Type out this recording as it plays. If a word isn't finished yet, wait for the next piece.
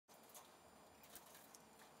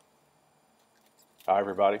Hi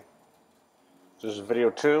everybody, this is video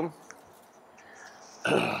 2.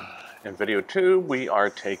 In video 2 we are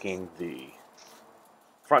taking the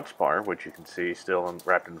front spar, which you can see still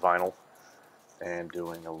wrapped in vinyl, and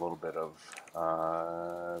doing a little bit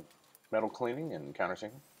of metal cleaning and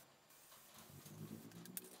countersinking.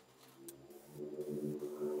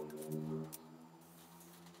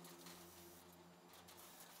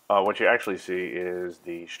 What you actually see is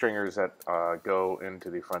the stringers that go into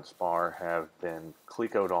the front spar have been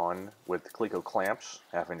clecoed on with cleco clamps,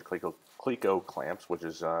 half-inch cleco clamps, which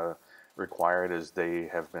is required as they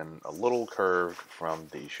have been a little curved from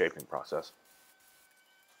the shaping process.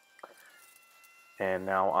 And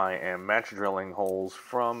now I am match drilling holes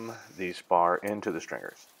from the spar into the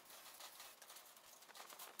stringers.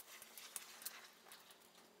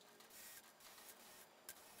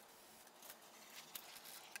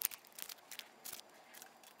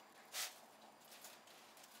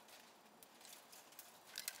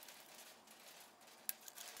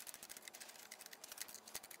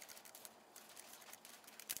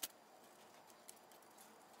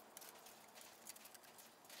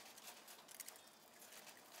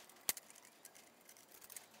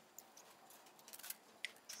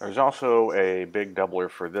 There's also a big doubler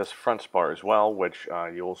for this front spar as well, which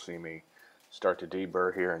you'll see me start to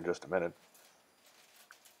deburr here in just a minute.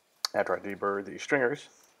 After I deburr the stringers,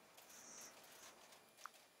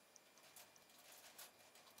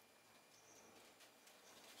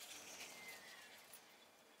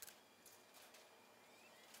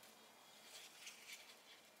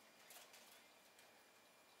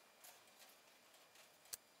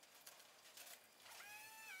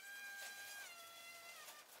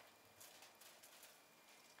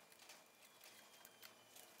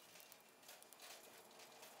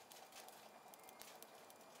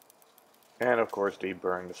 and of course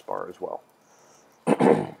deburring the spar as well.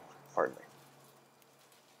 Pardon me.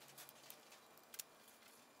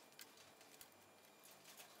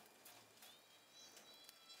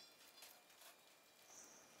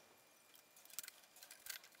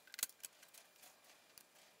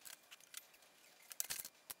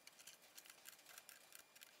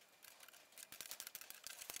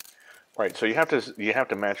 Right, so you have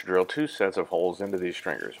to match drill two sets of holes into these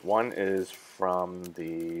stringers. One is from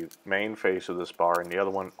the main face of the spar, and the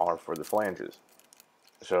other one are for the flanges.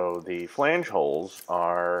 So the flange holes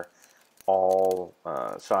are all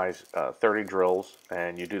size 30 drills,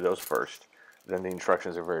 and you do those first. Then the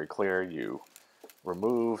instructions are very clear. You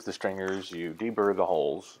remove the stringers, you deburr the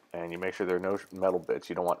holes, and you make sure there are no metal bits.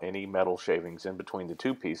 You don't want any metal shavings in between the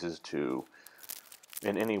two pieces to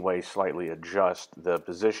in any way slightly adjust the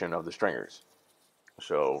position of the stringers.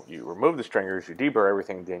 So you remove the stringers, you deburr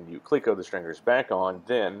everything, then you cleco the stringers back on.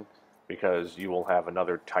 Then, because you will have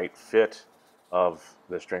another tight fit of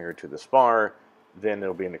the stringer to the spar, then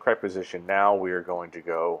it'll be in the correct position. Now we are going to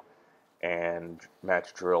go and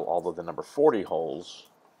match drill all of the number 40 holes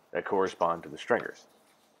that correspond to the stringers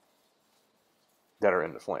that are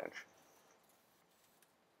in the flange.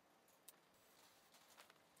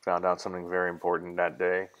 Found out something very important that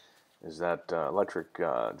day is that electric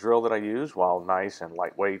drill that I use, while nice and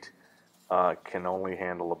lightweight, can only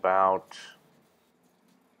handle about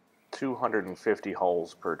 250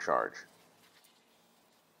 holes per charge.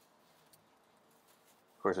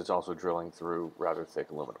 Of course, it's also drilling through rather thick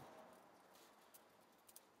aluminum.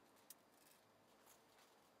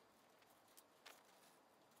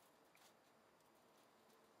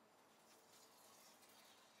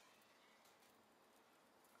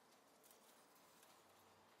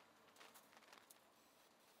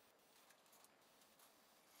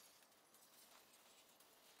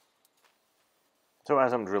 So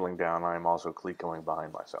as I'm drilling down, I'm also clecoing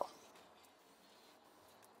behind myself.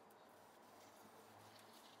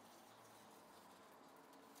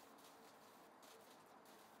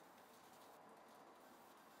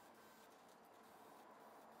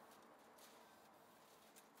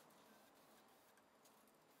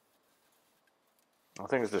 The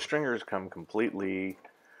thing is, the stringers come completely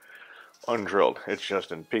undrilled. It's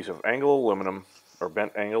just a piece of angle aluminum or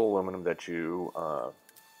bent angle aluminum that you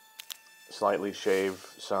slightly shave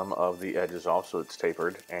some of the edges off so it's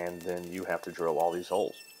tapered, and then you have to drill all these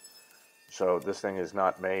holes. So this thing is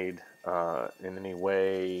not made in any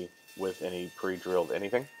way with any pre-drilled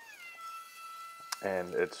anything,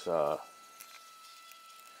 and it's so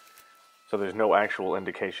there's no actual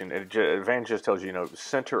indication. Advantage just tells you,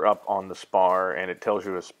 center up on the spar, and it tells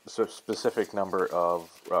you a specific number of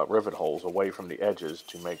rivet holes away from the edges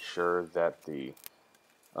to make sure that the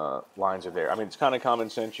lines are there. I mean, it's kind of common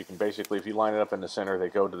sense. You can basically, if you line it up in the center, they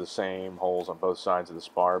go to the same holes on both sides of the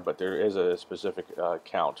spar, but there is a specific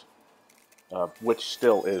count which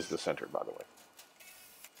still is the center, by the way.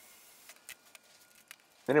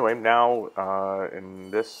 Anyway, now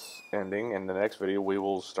in this ending, in the next video, we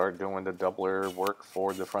will start doing the doubler work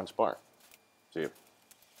for the front spar. See you.